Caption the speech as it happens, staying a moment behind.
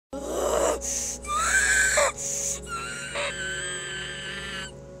What's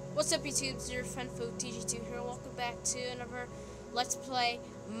up, YouTube? It's your friend Food TG2 here. Welcome back to another Let's Play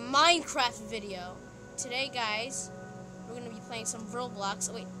Minecraft video. Today, guys, we're gonna be playing some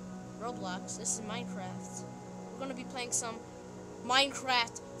Roblox. Oh, wait, Roblox. This is Minecraft. We're gonna be playing some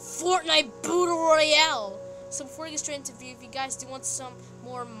Minecraft Fortnite Battle Royale. So before we get straight into the video, if you guys do want some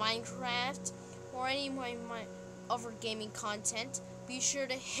more Minecraft or any of my other gaming content, be sure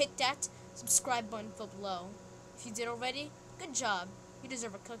to hit that subscribe button below. If you did already, good job. You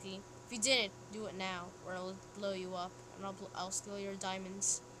deserve a cookie. If you didn't, do it now, or I'll blow you up, and I'll steal your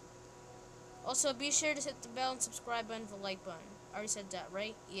diamonds. Also, be sure to hit the bell and subscribe button, the like button. I already said that,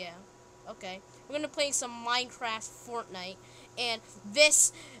 right? Yeah. Okay. We're gonna play some Minecraft Fortnite, and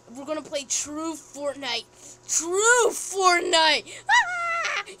we're gonna play true Fortnite. True Fortnite!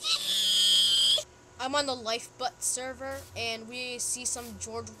 Ah! I'm on the Lifebut server, and we see some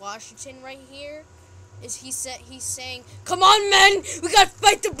George Washington right here. He's saying, "Come on, men! We gotta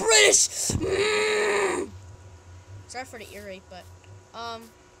fight the British!" Sorry for the ear rape, but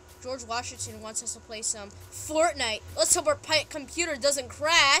George Washington wants us to play some Fortnite. Let's hope our computer doesn't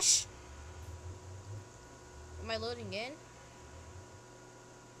crash. Am I loading in?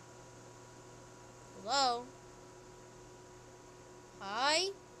 Hello?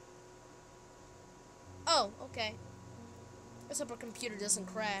 Hi? Oh, okay. Let's hope our computer doesn't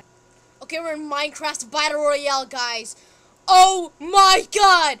crash. Okay, we're in Minecraft Battle Royale, guys. Oh my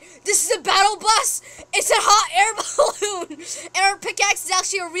god! This is a battle bus! It's a hot air balloon! And our pickaxe is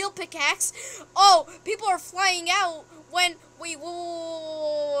actually a real pickaxe. Oh, people are flying out when... Wait,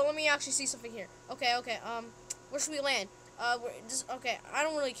 whoa, let me actually see something here. Okay, where should we land? Okay, I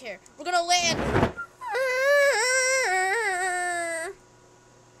don't really care. We're gonna land...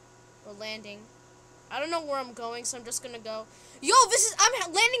 We're landing. I don't know where I'm going, so I'm just gonna go. Yo,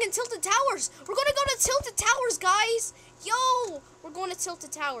 I'm landing in Tilted Towers. We're gonna go to Tilted Towers, guys. Yo, we're going to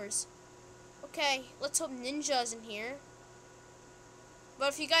Tilted Towers. Okay, let's hope Ninja's in here. But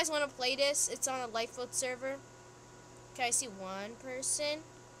if you guys want to play this, it's on a Lifeboat server. Okay, I see one person.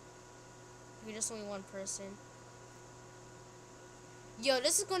 Okay, just only one person. Yo,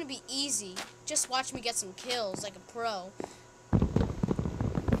 this is gonna be easy. Just watch me get some kills like a pro.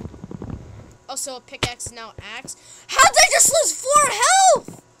 Also, a pickaxe is now axe. How did I just lose 4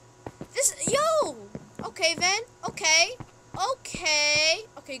 health? Yo. Okay, then. Okay,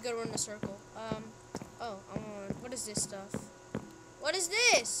 good, we're in a circle. What is this stuff? What is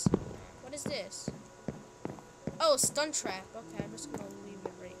this? What is this? Oh, stun trap. Okay, I'm just gonna leave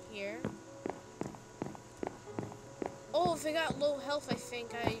it right here. Oh, if I got low health, I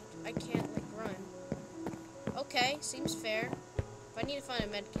think I can't, like, run. Okay, seems fair. But I need to find a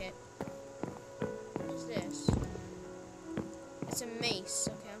med kit. What is this? It's a mace.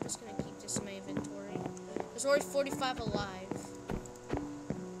 Okay, I'm just gonna keep this in my inventory. There's already 45 alive.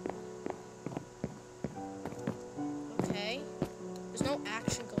 Okay. There's no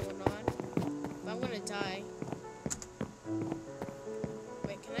action going on. But I'm gonna die.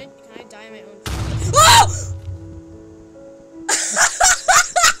 Wait, can I die in my own fire? Oh!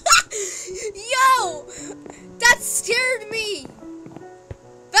 Yo! That scared me!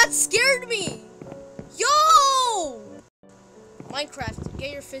 That scared me! Yo! Minecraft,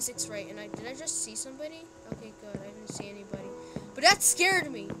 get your physics right. And did I just see somebody? Okay, good. I didn't see anybody. But that scared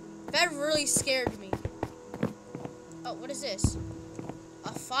me. That really scared me. Oh, what is this?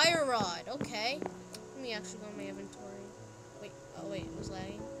 A fire rod. Okay. Let me actually go in my inventory. Wait. Oh, wait. It was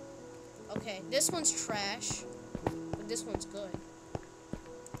lagging. Okay. This one's trash. But this one's good.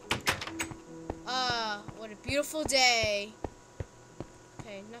 Ah, what a beautiful day.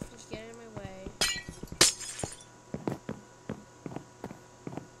 Okay, nothing to get in my way.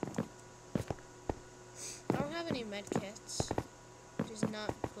 I don't have any med kits, which is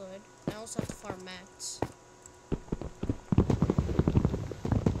not good. I also have to farm mats.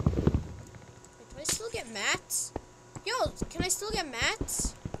 Wait, can I still get mats? Yo, can I still get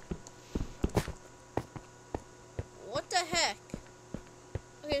mats? What the heck?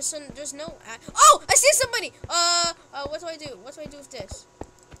 Okay, so there's no... Oh! I see somebody! What do I do? What do I do with this?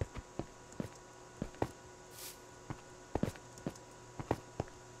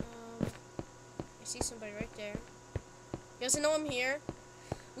 I see somebody right there. He doesn't know I'm here.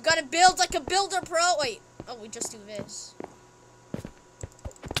 We gotta build like a builder pro. Wait. Oh, we just do this.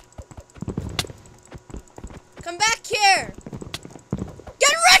 Come back here!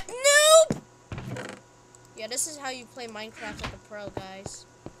 Get wrecked, noob! Yeah, this is how you play Minecraft like a pro, guys.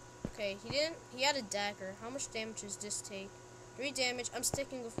 Okay, he had a dagger. How much damage does this take? 3 damage. I'm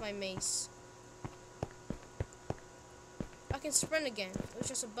sticking with my mace. I can sprint again. It was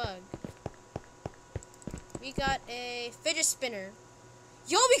just a bug. We got a fidget spinner.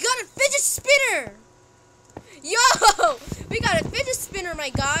 Yo, we got a fidget spinner! Yo! We got a fidget spinner, my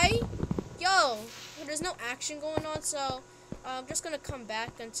guy! Yo! There's no action going on, so I'm just gonna come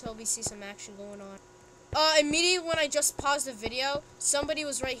back until we see some action going on. Immediately when I just paused the video, somebody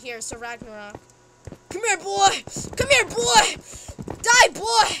was right here, so Ragnarok. Come here, boy! Come here, boy! Die,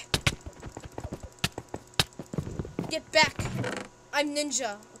 boy! Get back! I'm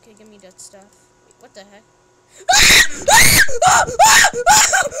ninja. Okay, give me that stuff. Wait, what the heck?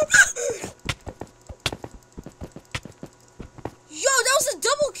 Yo, that was a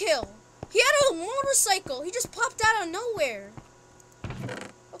double kill! He had a motorcycle! He just popped out of nowhere!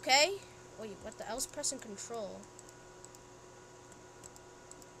 Okay. Wait, what the? I was pressing control.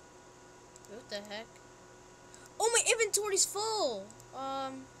 Wait, what the heck? Oh, my inventory's full!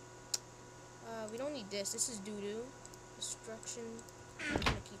 We don't need this. This is doo-doo. Destruction. I'm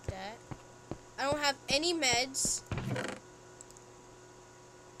gonna keep that. I don't have any meds.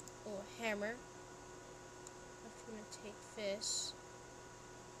 Oh, a hammer. I'm gonna take this.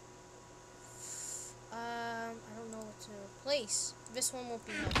 I don't know what to replace. This one won't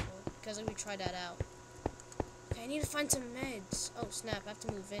be helpful because we tried that out. Okay, I need to find some meds. Oh snap! I have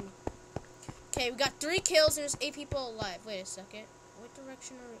to move in. Okay, we got 3 kills and there's 8 people alive. Wait a second. What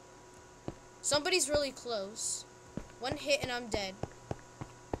direction are we? Somebody's really close. 1 hit and I'm dead.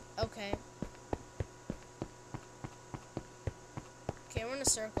 Okay. Okay, we're in a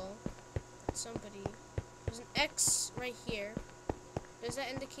circle. Somebody. There's an X right here. Does that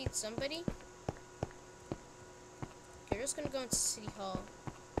indicate somebody? Okay, we're just gonna go into City Hall.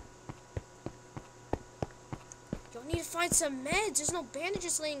 Y'all need to find some meds. There's no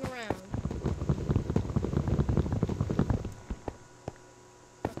bandages laying around.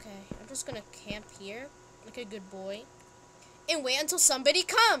 Just gonna camp here like a good boy and wait until somebody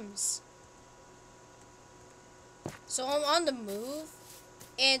comes. So I'm on the move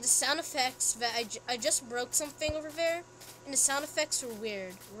and the sound effects that I just broke something over there and the sound effects were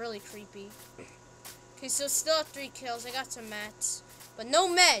weird, really creepy. Okay, so still have 3 kills. I got some mats, but no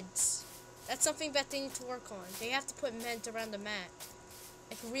meds. That's something that they need to work on. They have to put meds around the mat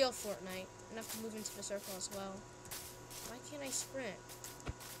like real Fortnite, and I have to move into the circle as well. Why can't I sprint?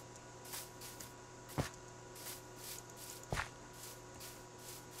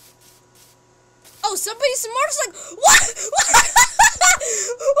 Oh, somebody's motorcycle. What? What?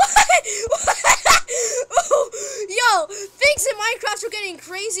 Oh, yo, things in Minecraft are getting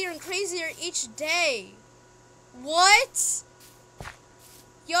crazier and crazier each day. What?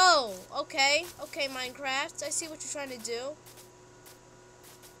 Yo, okay, Minecraft. I see what you're trying to do.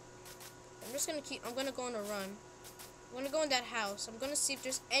 I'm gonna go on a run. I'm gonna go in that house. I'm gonna see if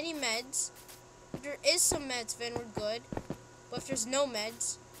there's any meds. If there is some meds, then we're good. But if there's no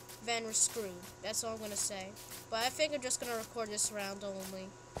meds, then we're screwed. That's all I'm gonna say. But I think I'm just gonna record this round only,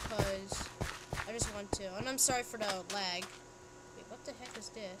 because I just want to. And I'm sorry for the lag. Wait, what the heck is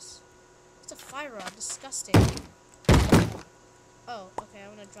this? It's a fire rod. Disgusting. Oh, okay,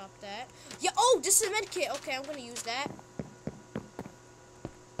 I'm gonna drop that. Yeah, oh, this is a med kit. Okay, I'm gonna use that.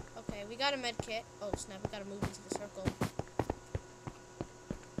 Okay, we got a med kit. Oh, snap, we gotta move into the circle.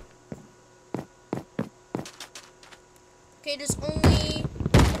 Okay, there's only...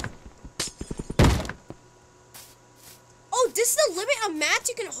 Oh, this is the limit of mats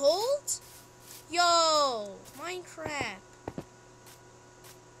you can hold? Yo, Minecraft.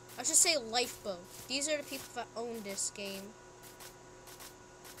 I should say Lifeboat. These are the people that own this game.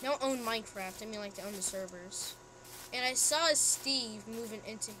 They don't own Minecraft. I mean, like, they own the servers. And I saw Steve moving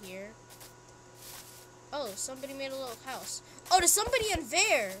into here. Oh, somebody made a little house. Oh, there's somebody in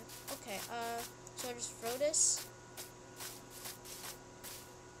there. Okay, so I just throw this.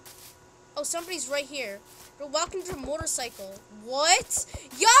 Oh, somebody's right here. They're walking to a motorcycle. What?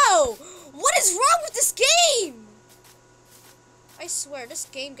 Yo! What is wrong with this game? I swear, this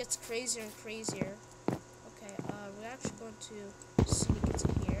game gets crazier and crazier. Okay, we're actually going to sneak into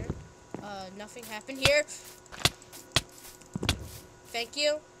here. Nothing happened here. Thank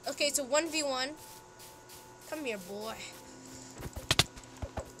you. Okay, it's a 1v1. Come here, boy.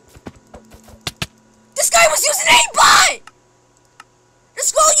 This guy was using aimbot! The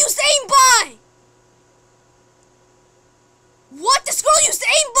scroll used aimbot! What? The scroll used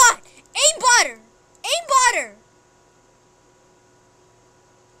aimbot! Aimbotter! Aimbotter!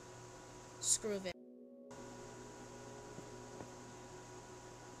 Screw it.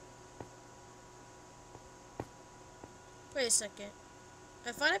 Wait a second.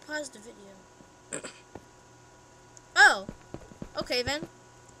 I thought I paused the video. Oh. Okay then.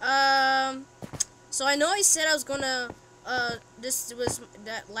 So I know I said I was gonna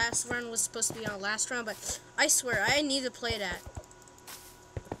that last round was supposed to be on last round, but I swear I need to play that.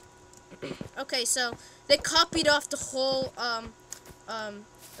 Okay, so they copied off the whole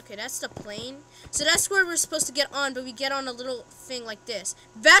okay, that's the plane. So that's where we're supposed to get on, but we get on a little thing like this.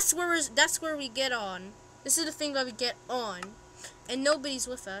 That's where we get on. This is the thing that we get on, and nobody's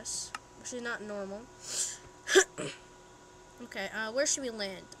with us, which is not normal. Okay, where should we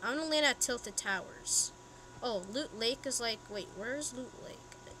land? I'm gonna land at Tilted Towers. Oh, Loot Lake is like, wait, where's Loot Lake?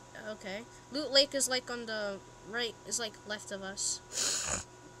 Okay, Loot Lake is like on the right, is like left of us.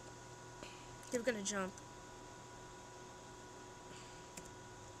 Okay, we're gonna jump.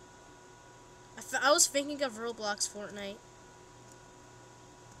 I was thinking of Roblox Fortnite.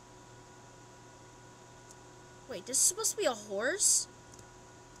 Wait, this is supposed to be a horse?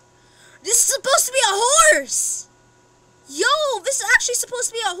 This is supposed to be a horse! Yo, this is actually supposed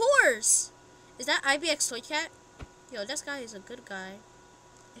to be a horse! Is that IBX Toy Cat? Yo, this guy is a good guy.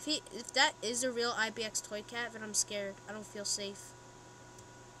 If that is a real IBX Toy Cat, then I'm scared. I don't feel safe.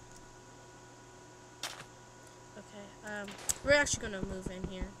 Okay, we're actually gonna move in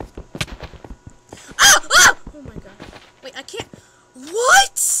here. Ah! Ah! Oh my god. Wait, I can't.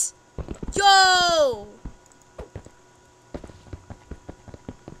 What? Yo!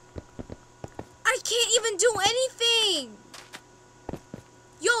 I can't even do anything!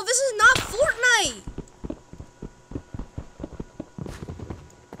 Yo, this is not Fortnite!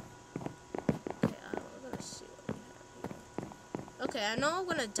 Okay, we're gonna see what we have here. Okay, I know I'm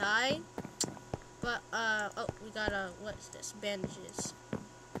gonna die, but, oh, we got, what is this? Bandages.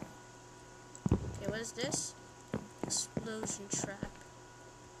 Okay, what is this? Explosion trap.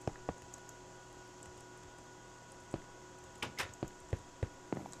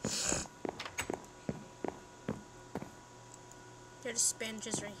 There's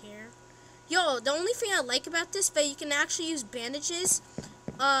bandages right here. Yo, the only thing I like about this, that you can actually use bandages.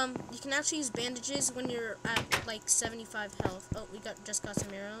 You can actually use bandages when you're at like 75 health. Oh, just got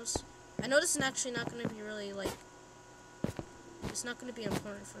some arrows. I know this is actually not going to be really like. It's not going to be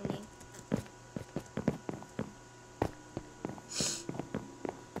important for me.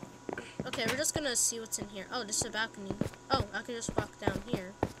 Okay, we're just gonna see what's in here. Oh, this is a balcony. Oh, I can just walk down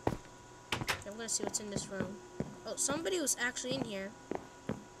here. Okay, I'm gonna see what's in this room. Oh, somebody was actually in here.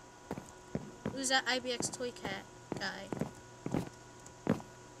 Who's that IBX Toy Cat guy?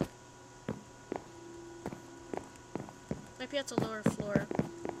 Might be at the lower floor.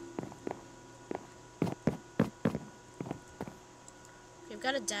 Okay, we've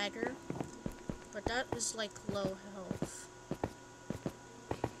got a dagger, but that is like low health.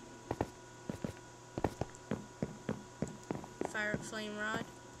 Fire flame rod.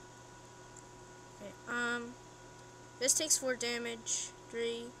 Okay, this takes 4 damage.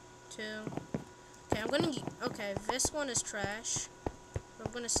 3, 2. Okay, okay, this one is trash. But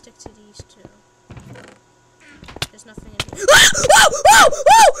I'm gonna stick to these 2. There's nothing in here. Ah! Whoa! Whoa!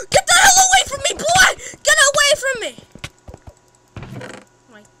 Whoa! Get the hell away from me, boy! Get away from me!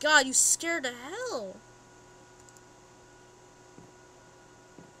 Oh my god, you scared the hell.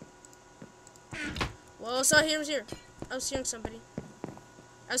 Whoa, so he was here. I was hearing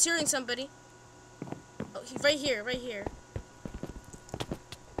somebody. Oh, he's right here, right here.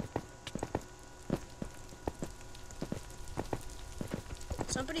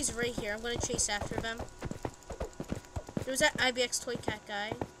 Somebody's right here. I'm gonna chase after them. There was that IBX Toy Cat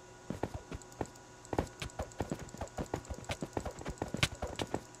guy.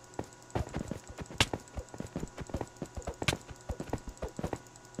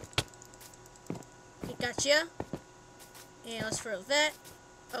 He gotcha. And let's throw that.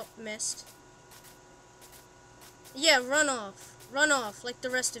 Oh, missed. Yeah, run off. Run off like the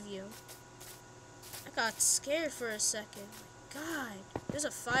rest of you. I got scared for a second. My god. There's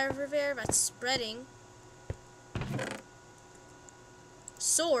a fire over there that's spreading.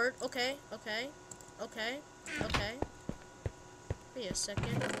 Sword. Okay, okay. Okay, okay. Wait a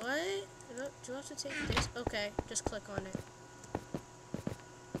second. What? Do you have to take this? Okay, just click on it.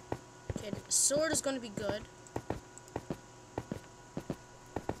 Okay, the sword is going to be good.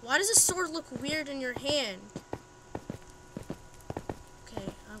 Why does a sword look weird in your hand? Okay,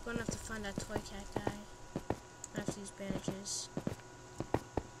 I'm gonna have to find that Toy Cat guy. I have to use bandages.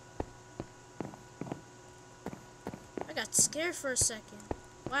 I got scared for a second.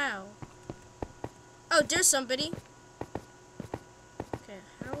 Wow. Oh, there's somebody. Okay,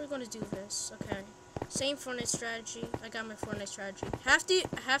 how are we gonna do this? Okay, same Fortnite strategy. I got my Fortnite strategy. Half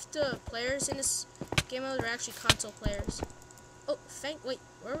the players in this game mode are actually console players. Oh, wait,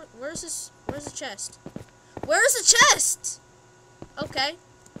 where's the chest? Where's the chest? Okay.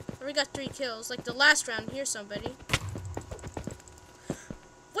 We got 3 kills. Like the last round, here's somebody.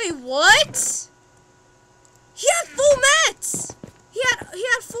 Wait, what? He had full mats! He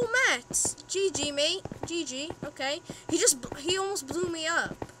had full mats. GG, mate. GG. Okay. He almost blew me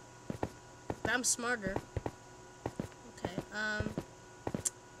up. But I'm smarter. Okay,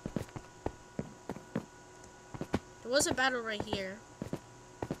 there was a battle right here.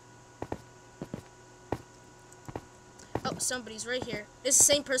 Oh, somebody's right here. It's the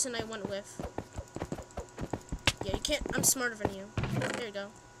same person I went with. Yeah, you can't. I'm smarter than you. There you go.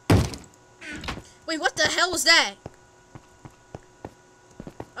 Wait, what the hell was that?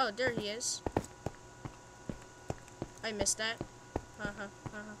 Oh, there he is. I missed that.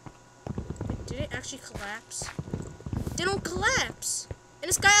 Did it actually collapse? They don't collapse! And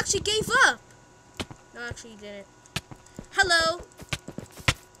this guy actually gave up! No, actually he didn't. Hello!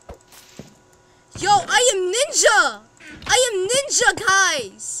 Yo, I am ninja! I am ninja,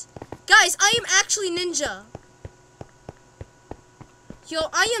 guys! Guys, I am actually ninja. Yo,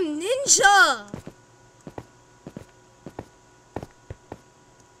 I am ninja!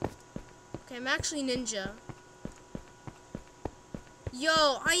 Okay, I'm actually ninja.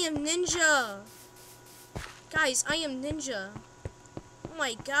 Yo, I am ninja! Guys, I am ninja. Oh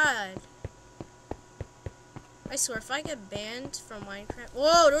my god. I swear, if I get banned from Minecraft...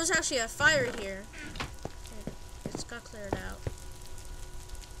 Whoa, there was actually a fire here. Okay, it's got cleared out.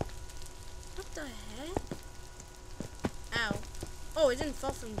 What the heck? Ow. Oh, it didn't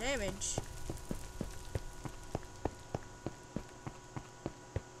fall from damage.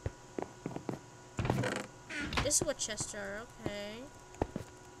 This is what chests are, okay.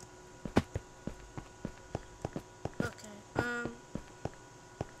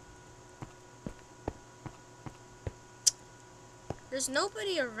 There's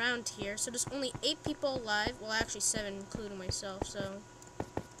nobody around here, so there's only 8 people alive. Well, actually 7, including myself, so...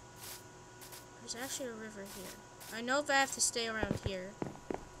 There's actually a river here. I know if I have to stay around here.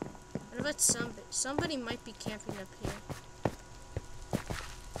 I know that somebody might be camping up here.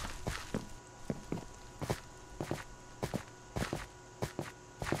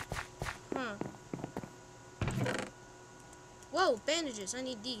 Huh. Whoa, bandages. I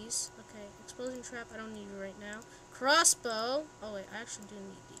need these. Okay, explosion trap. I don't need it right now. Crossbow. Oh wait, I actually do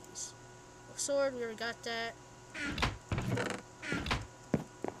need these. Sword. We already got that.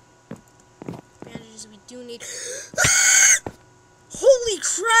 Bandages. We do need. Holy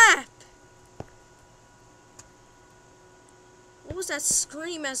crap! What was that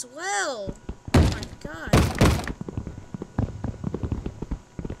scream as well? Oh my god.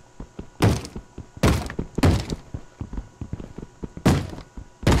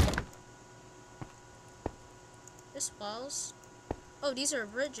 Walls. Oh, these are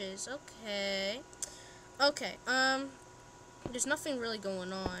bridges. Okay. Okay. There's nothing really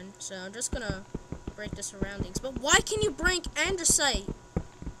going on, so I'm just gonna break the surroundings. But why can you break andesite?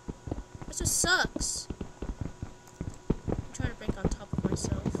 This just sucks. I'm trying to break on top of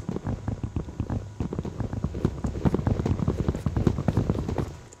myself.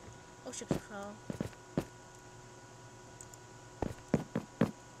 Oh, shit, crawl.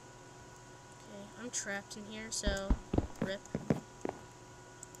 I'm trapped in here, so rip.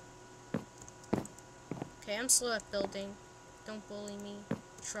 Okay, I'm slow at building. Don't bully me,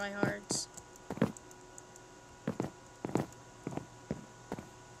 tryhards.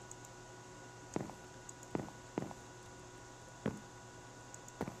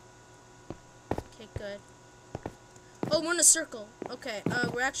 Okay, good. Oh, we're in a circle. Okay,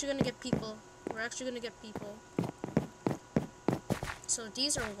 we're actually gonna get people. We're actually gonna get people. So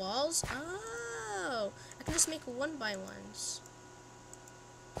these are walls? Oh, I can just make 1x1s.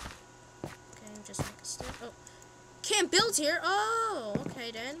 Okay, just make a step. Oh, can't build here. Oh,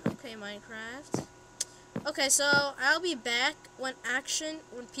 okay then. Okay, Minecraft. Okay, so I'll be back when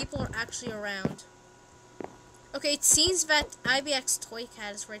people are actually around. Okay, it seems that IBX Toy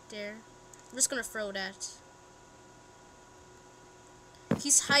Cat is right there. I'm just gonna throw that.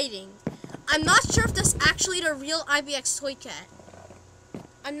 He's hiding. I'm not sure if that's actually the real IBX Toy Cat.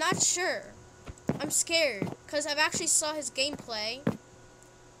 I'm not sure. I'm scared because I've actually saw his gameplay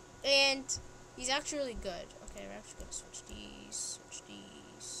and he's actually really good. Okay, we're actually gonna switch these, switch the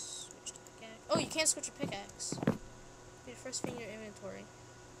pickaxe. Oh, you can't switch a pickaxe. Be the first thing in your inventory.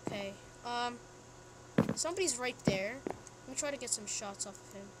 Okay. Somebody's right there. Let me try to get some shots off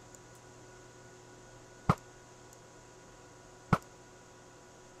of him.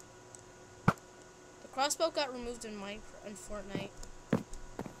 The crossbow got removed in Fortnite.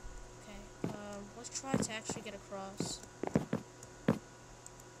 Let's try to actually get across.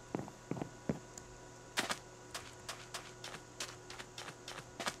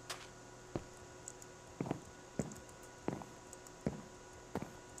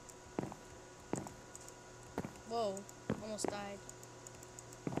 Whoa, almost died.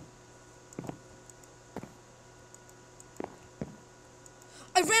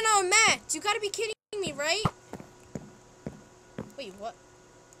 I ran out of mats! You gotta be kidding me, right? Wait, what?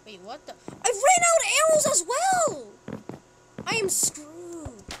 Wait, what the? I ran out of arrows as well! I am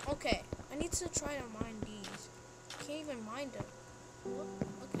screwed. Okay, I need to try to mine these. I can't even mine them. What?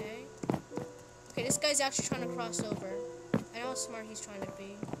 Okay. Okay, this guy's actually trying to cross over. I know how smart he's trying to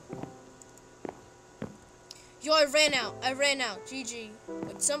be. Yo, I ran out. GG.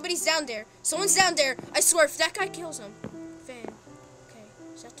 Wait, somebody's down there. Someone's down there. I swear, if that guy kills him. Van. Okay,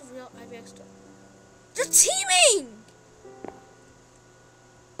 is that the real IBX? They're teaming!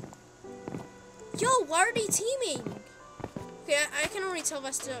 Yo, why are they teaming? Okay, I can already tell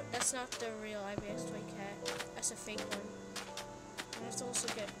that's not the real IBX toy cat. That's a fake one. I have to also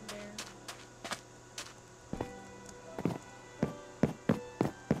get there.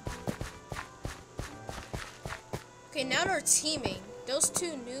 Okay, now they're teaming. Those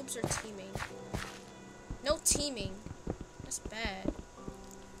two noobs are teaming. No teaming. That's bad.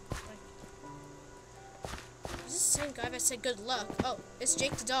 Like, is this the same guy that said good luck? Oh, it's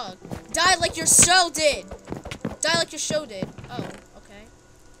Jake the dog. Die like your show did! Die like your show did. Oh, okay.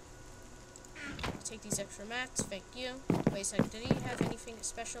 Take these extra mats. Thank you. Wait a second. Did he have anything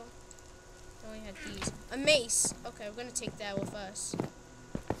special? He only had these. A mace. Okay, we're gonna take that with us.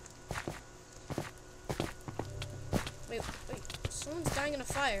 Wait. Someone's dying in a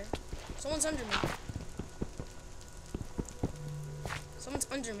fire. Someone's under me. Someone's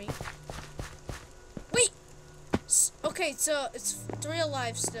under me. Wait! Okay, so it's 3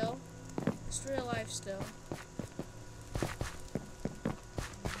 alive still. It's 3 alive still.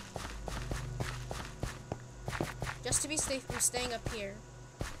 Just to be safe, I'm staying up here.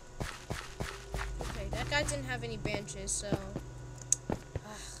 Okay, that guy didn't have any benches, so...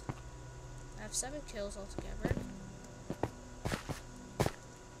 I have 7 kills altogether.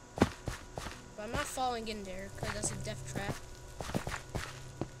 But I'm not falling in there, because that's a death trap.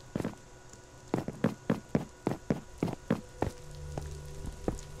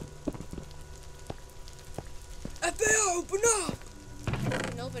 FBI, open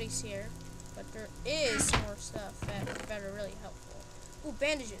up! Nobody's here. But there is some more stuff that are really helpful. Ooh,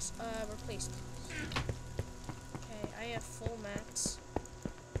 bandages. Replace these. Okay, I have full mats.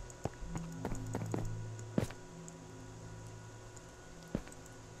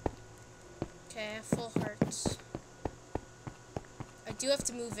 Okay, I have full hearts. I do have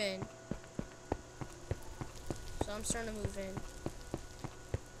to move in. So I'm starting to move in.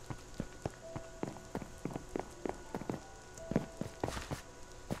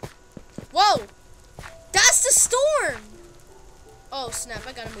 Whoa! That's the storm! Oh, snap.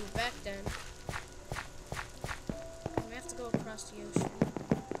 I gotta move back then. I have to go across the ocean.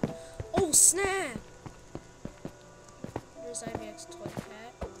 Oh, snap! There's IBX toy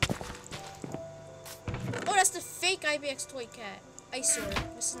cat. Oh, that's the fake IBX toy cat. Ice sword.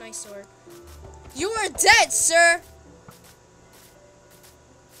 This is an ice sword. You are dead, sir!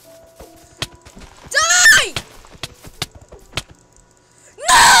 Die!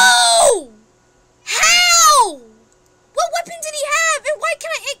 No! How? What weapon did he have? And why can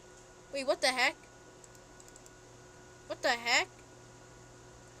I... Wait, what the heck? What the heck?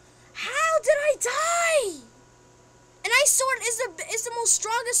 How did I die? An ice sword is the most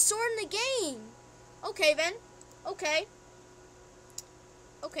strongest sword in the game. Okay, then. Okay.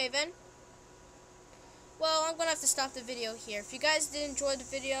 Okay, then. Well, I'm going to have to stop the video here. If you guys did enjoy the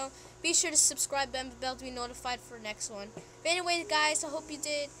video, be sure to subscribe and the bell to be notified for the next one. But anyway, guys, I hope you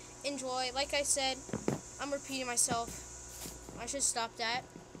did enjoy. Like I said, I'm repeating myself. I should stop that.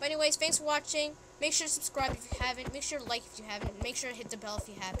 But anyways, thanks for watching. Make sure to subscribe if you haven't. Make sure to like if you haven't. Make sure to hit the bell if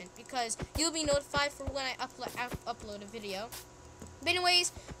you haven't, because you'll be notified for when I upload a video. But anyways,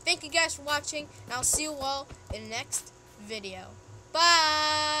 thank you guys for watching, and I'll see you all in the next video.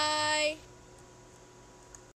 Bye!